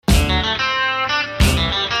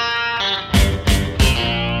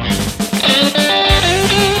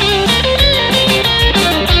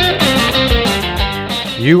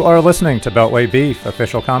You are listening to Beltway Beef,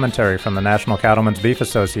 official commentary from the National Cattlemen's Beef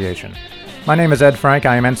Association. My name is Ed Frank.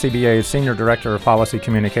 I am NCBA's Senior Director of Policy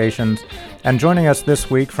Communications. And joining us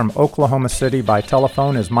this week from Oklahoma City by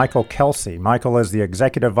telephone is Michael Kelsey. Michael is the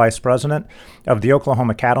Executive Vice President of the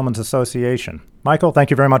Oklahoma Cattlemen's Association. Michael,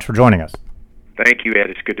 thank you very much for joining us. Thank you,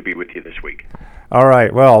 Ed. It's good to be with you this week. All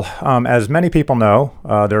right. Well, as many people know,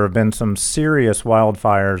 there have been some serious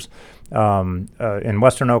wildfires in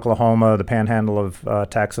western Oklahoma, the panhandle of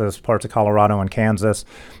Texas, parts of Colorado and Kansas.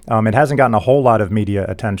 It hasn't gotten a whole lot of media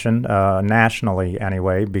attention, nationally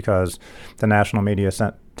anyway, because the national media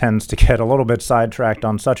tends to get a little bit sidetracked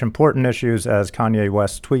on such important issues as Kanye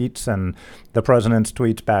West tweets and the president's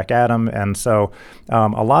tweets back at him. And so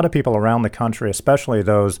a lot of people around the country, especially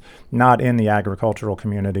those not in the agricultural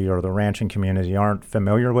community or the ranching community, aren't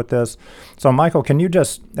familiar with this. So, Michael, can you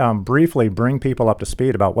just briefly bring people up to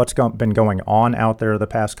speed about what's been going on out there the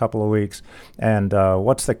past couple of weeks and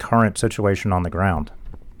what's the current situation on the ground?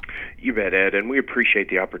 You bet, Ed, and we appreciate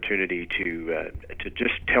the opportunity to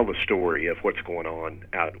just tell the story of what's going on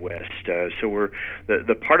out west. So we're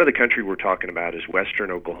the part of the country we're talking about is western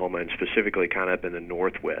Oklahoma, and specifically kind of up in the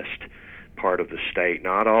northwest part of the state,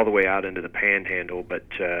 not all the way out into the panhandle, but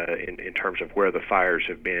in terms of where the fires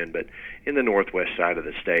have been, but in the northwest side of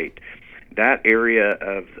the state. That area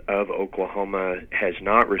of Oklahoma has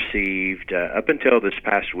not received, up until this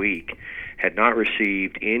past week, had not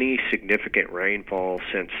received any significant rainfall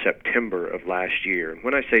since September of last year. And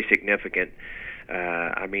when I say significant,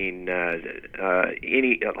 I mean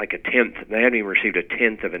any like a tenth. They hadn't even received a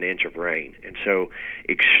tenth of an inch of rain. And so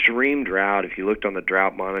extreme drought, if you looked on the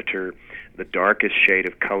drought monitor, the darkest shade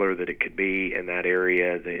of color that it could be in that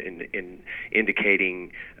area,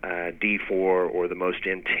 indicating D4 or the most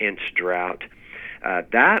intense drought.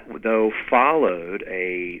 That, though, followed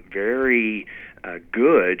a very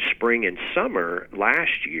good spring and summer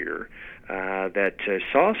last year that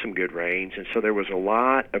saw some good rains, and so there was a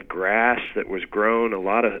lot of grass that was grown, a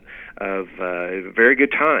lot of very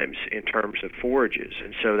good times in terms of forages,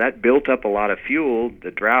 and so that built up a lot of fuel.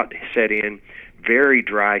 The drought set in, very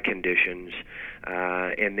dry conditions,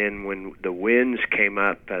 and then when the winds came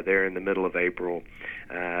up there in the middle of April,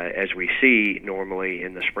 as we see normally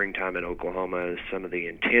in the springtime in Oklahoma, some of the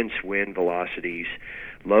intense wind velocities,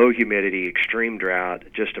 low humidity, extreme drought,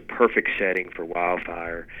 just a perfect setting for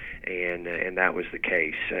wildfire, and that was the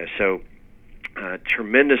case. So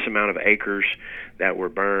tremendous amount of acres that were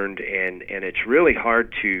burned, and it's really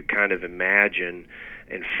hard to kind of imagine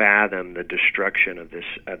and fathom the destruction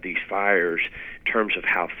of these fires in terms of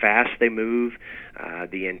how fast they move,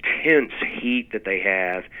 the intense heat that they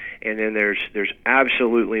have, and then there's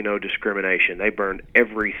absolutely no discrimination. They burn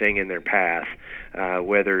everything in their path,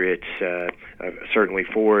 whether it's certainly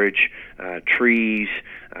forage, trees,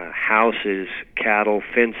 houses, cattle,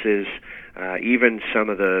 fences. Even some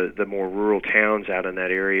of the more rural towns out in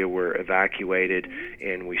that area were evacuated,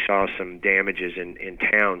 and we saw some damages in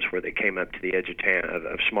towns where they came up to the edge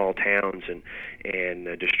of small towns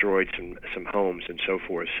and destroyed some homes and so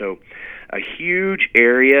forth. So a huge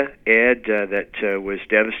area, Ed, that was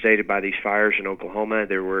devastated by these fires in Oklahoma.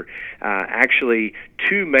 There were actually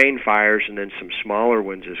two main fires and then some smaller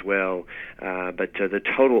ones as well, but the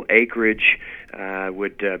total acreage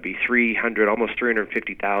would be almost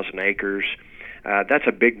 350,000 acres. That's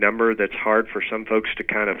a big number that's hard for some folks to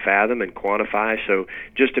kind of fathom and quantify. So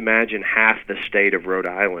just imagine half the state of Rhode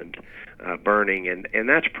Island burning, and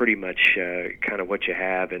that's pretty much kind of what you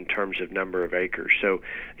have in terms of number of acres. So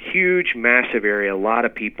huge, massive area, a lot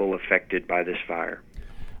of people affected by this fire.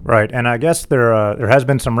 Right, and I guess there has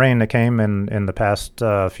been some rain that came in the past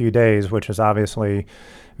few days, which is obviously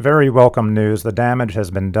very welcome news. The damage has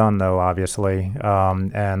been done, though, obviously,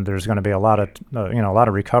 and there's going to be a lot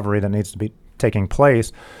of recovery that needs to be taking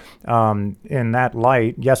place. In that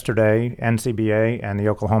light, yesterday, NCBA and the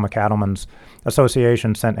Oklahoma Cattlemen's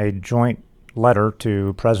Association sent a joint letter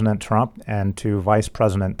to President Trump and to Vice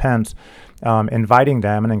President Pence, inviting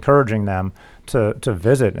them and encouraging them to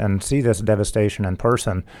visit and see this devastation in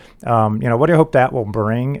person. What do you hope that will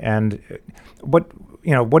bring, and what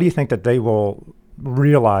do you think that they will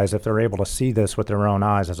realize if they're able to see this with their own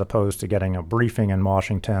eyes, as opposed to getting a briefing in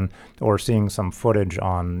Washington or seeing some footage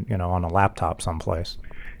on a laptop someplace?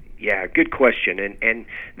 Yeah, good question. And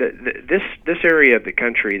this area of the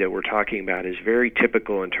country that we're talking about is very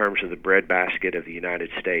typical in terms of the breadbasket of the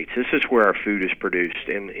United States. This is where our food is produced,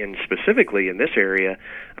 and specifically in this area,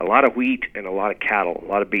 a lot of wheat and a lot of cattle, a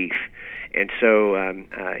lot of beef. And so, and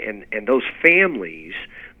those families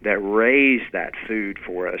that raise that food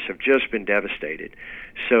for us have just been devastated.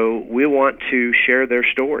 So we want to share their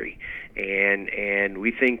story. And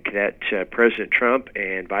we think that President Trump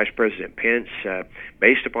and Vice President Pence,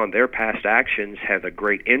 based upon their past actions, have a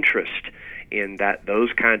great interest in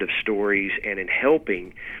those kind of stories and in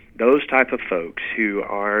helping those type of folks who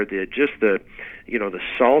are the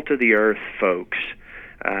salt of the earth folks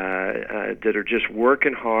that are just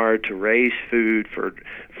working hard to raise food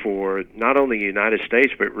for not only the United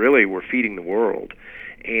States, but really we're feeding the world.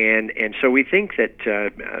 And so we think that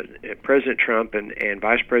President Trump and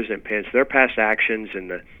Vice President Pence, their past actions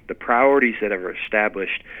and the priorities that are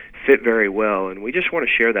established fit very well, and we just want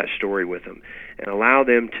to share that story with them and allow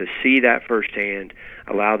them to see that firsthand,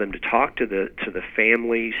 allow them to talk to the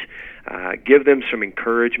families, give them some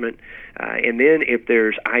encouragement, and then if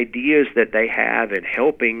there's ideas that they have in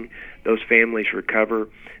helping those families recover,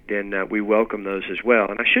 then we welcome those as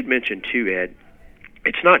well. And I should mention too, Ed,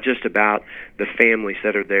 it's not just about the families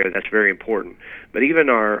that are there. That's very important. But even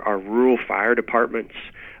our rural fire departments,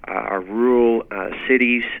 our rural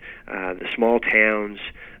cities, the small towns,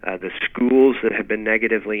 the schools that have been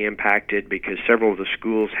negatively impacted because several of the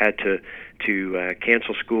schools had to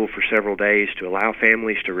cancel school for several days to allow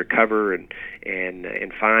families to recover and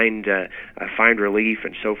find relief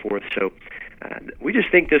and so forth. So we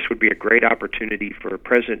just think this would be a great opportunity for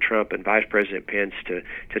President Trump and Vice President Pence to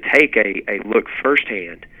take a look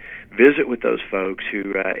firsthand, visit with those folks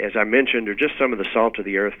who, as I mentioned, are just some of the salt of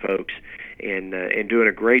the earth folks and doing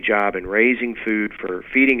a great job in raising food for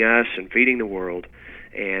feeding us and feeding the world,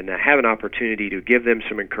 and have an opportunity to give them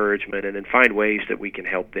some encouragement and then find ways that we can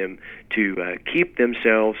help them to keep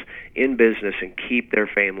themselves in business and keep their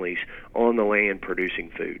families on the land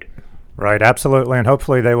producing food. Right, absolutely, and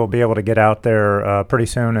hopefully they will be able to get out there pretty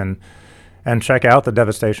soon and check out the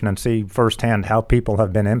devastation and see firsthand how people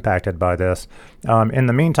have been impacted by this. In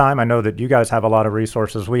the meantime, I know that you guys have a lot of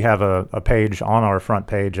resources. We have a page on our front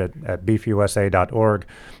page at beefusa.org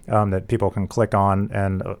that people can click on,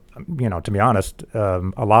 and to be honest,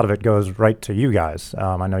 a lot of it goes right to you guys.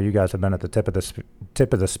 I know you guys have been at the tip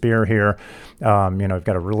of the spear here. We've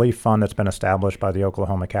got a relief fund that's been established by the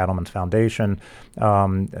Oklahoma Cattlemen's Foundation.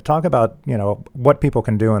 Talk about what people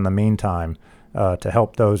can do in the meantime to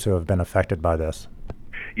help those who have been affected by this.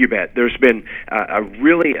 You bet. There's been a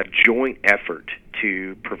joint effort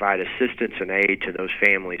to provide assistance and aid to those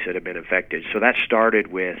families that have been affected. So that started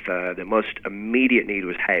with the most immediate need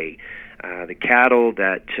was hay. The cattle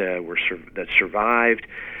that survived,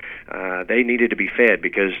 they needed to be fed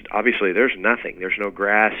because obviously there's nothing, there's no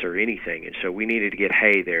grass or anything, and so we needed to get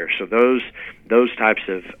hay there. So those types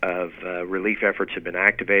of relief efforts have been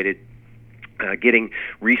activated. Getting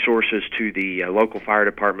resources to the local fire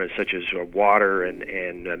departments, such as water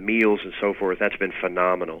and meals and so forth, that's been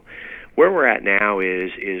phenomenal. Where we're at now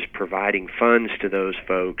is providing funds to those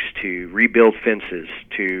folks to rebuild fences,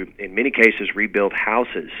 to, in many cases, rebuild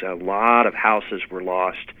houses. A lot of houses were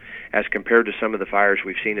lost as compared to some of the fires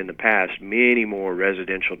we've seen in the past. Many more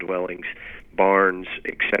residential dwellings, barns,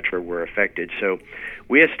 etc. were affected. So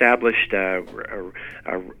we established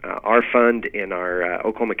our fund in our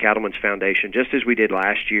Oklahoma Cattlemen's Foundation, just as we did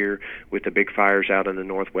last year with the big fires out in the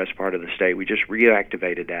northwest part of the state. We just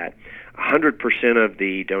reactivated that. 100% of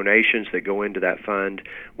the donations that go into that fund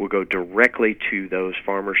will go directly to those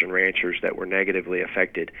farmers and ranchers that were negatively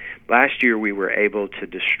affected. Last year we were able to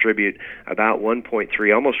distribute about almost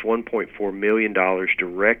 $1.4 million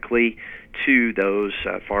directly to those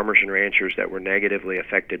farmers and ranchers that were negatively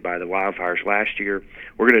affected by the wildfires last year.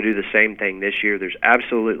 We're going to do the same thing this year. There's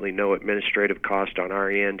absolutely no administrative cost on our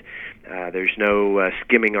end. There's no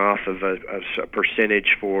skimming off of a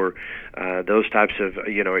percentage for those types of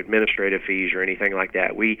administrative fees or anything like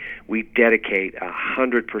that. We dedicate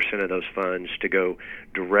 100% of those funds to go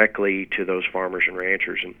directly to those farmers and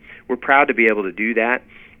ranchers, and we're proud to be able to do that.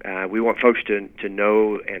 We want folks to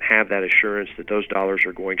know and have that assurance that those dollars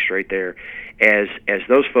are going straight there. As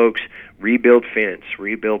those folks rebuild fence,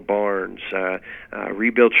 rebuild barns,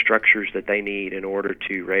 rebuild structures that they need in order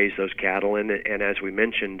to raise those cattle, and as we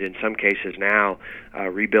mentioned, in some cases now,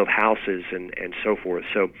 rebuild houses and so forth.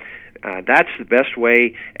 So that's the best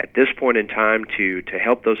way at this point in time to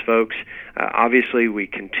help those folks. Obviously, we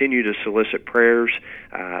continue to solicit prayers,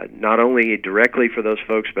 not only directly for those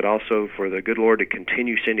folks, but also for the good Lord to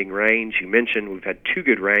continue sending rains. You mentioned we've had 2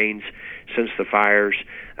 good rains since the fires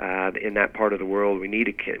in that part of the world. We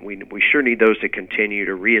sure need those to continue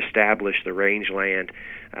to reestablish the rangeland.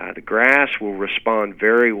 The grass will respond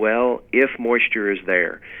very well if moisture is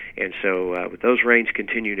there. And so with those rains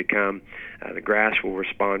continue to come, the grass will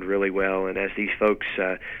respond really well. And as these folks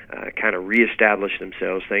kind of reestablish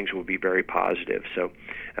themselves, things will be very positive. So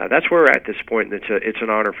that's where we're at this point, and it's an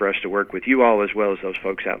honor for us to work with you all as well as those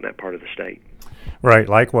folks out in that part of the state. Right,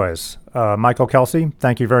 likewise. Michael Kelsey,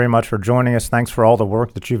 thank you very much for joining us. Thanks for all the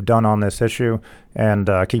work that you've done on this issue, and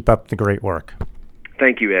keep up the great work.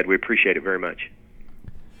 Thank you, Ed. We appreciate it very much.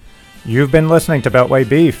 You've been listening to Beltway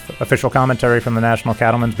Beef, official commentary from the National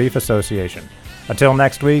Cattlemen's Beef Association. Until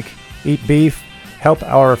next week, eat beef, help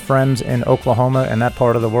our friends in Oklahoma and that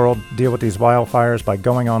part of the world deal with these wildfires by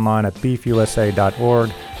going online at beefusa.org,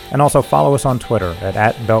 and also follow us on Twitter at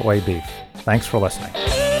 @BeltwayBeef. Thanks for listening.